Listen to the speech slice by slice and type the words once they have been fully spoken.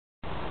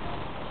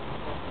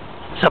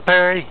So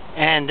Perry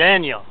and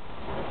Daniel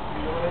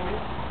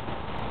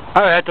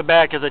are at the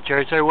back of the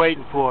church. They're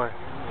waiting for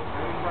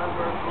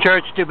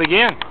church to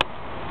begin.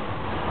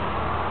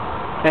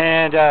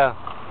 And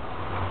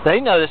they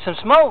noticed some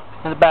smoke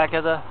in the back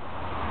of the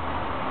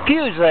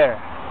pews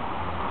there.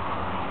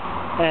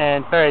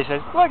 And Perry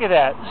says, "Look at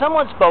that.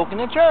 Someone spoke in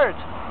the church.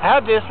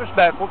 How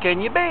disrespectful can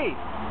you be?"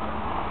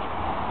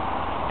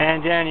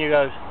 And Daniel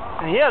goes,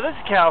 "Yeah, this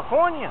is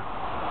California."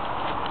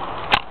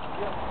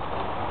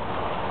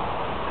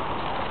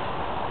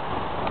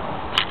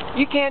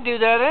 You can't do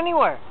that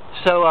anywhere.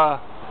 So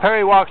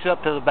Perry walks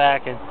up to the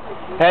back, and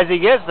as he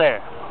gets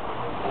there,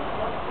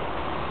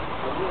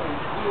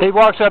 he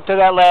walks up to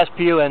that last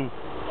pew, and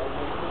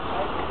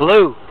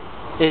Lou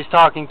is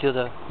talking to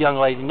the young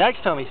lady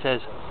next to him. He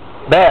says,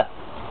 "Beth,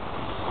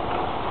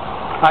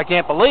 I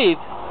can't believe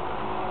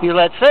you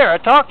let Sarah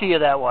talk to you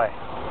that way.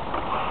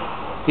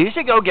 You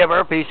should go give her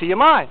a piece of your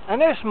mind."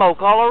 And there's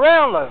smoke all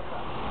around Lou.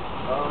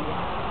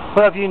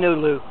 Well, if you knew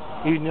Lou,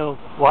 you knew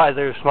why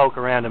there's smoke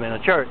around him in a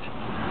church.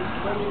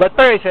 But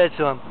Perry said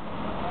to him,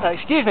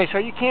 "Excuse me, sir,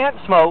 you can't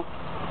smoke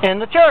in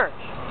the church."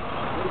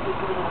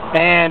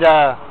 And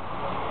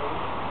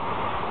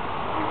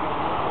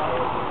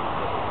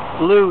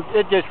Lou,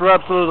 it just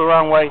rubs Lou the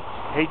wrong way.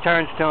 He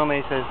turns to him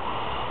and he says,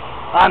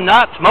 "I'm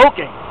not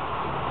smoking."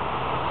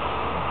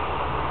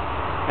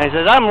 And he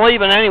says, "I'm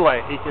leaving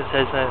anyway." He just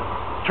says,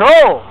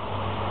 "Troll,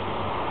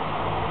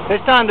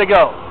 it's time to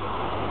go."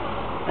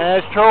 And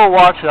as Troll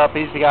walks up,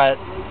 he's the guy that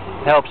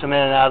helps him in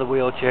and out of the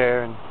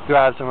wheelchair and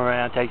drives him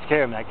around, takes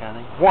care of him, that kind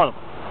of thing. One of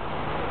them.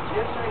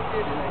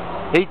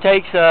 He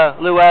takes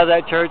Lou out of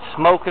that church,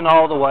 smoking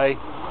all the way.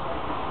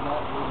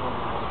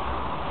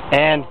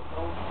 And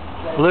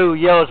Lou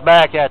yells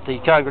back at the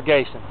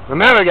congregation,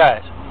 "Remember,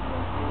 guys,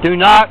 do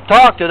not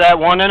talk to that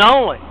one and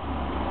only,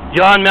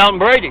 John Melton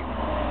Brady,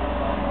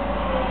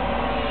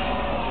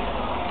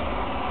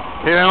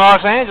 here in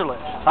Los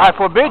Angeles. I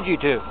forbid you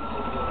to."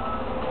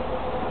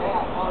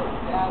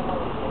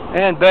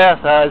 And Beth,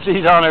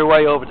 she's on her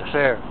way over to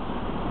Sarah.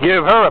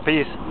 Give her a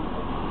piece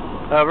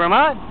of her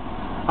mind.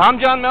 "I'm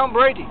John Melton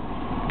Brady.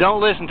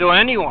 Don't listen to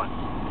anyone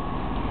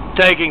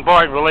taking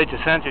part in religious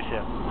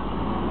censorship.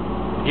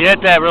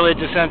 Get that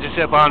religious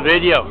censorship on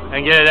video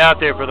and get it out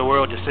there for the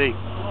world to see."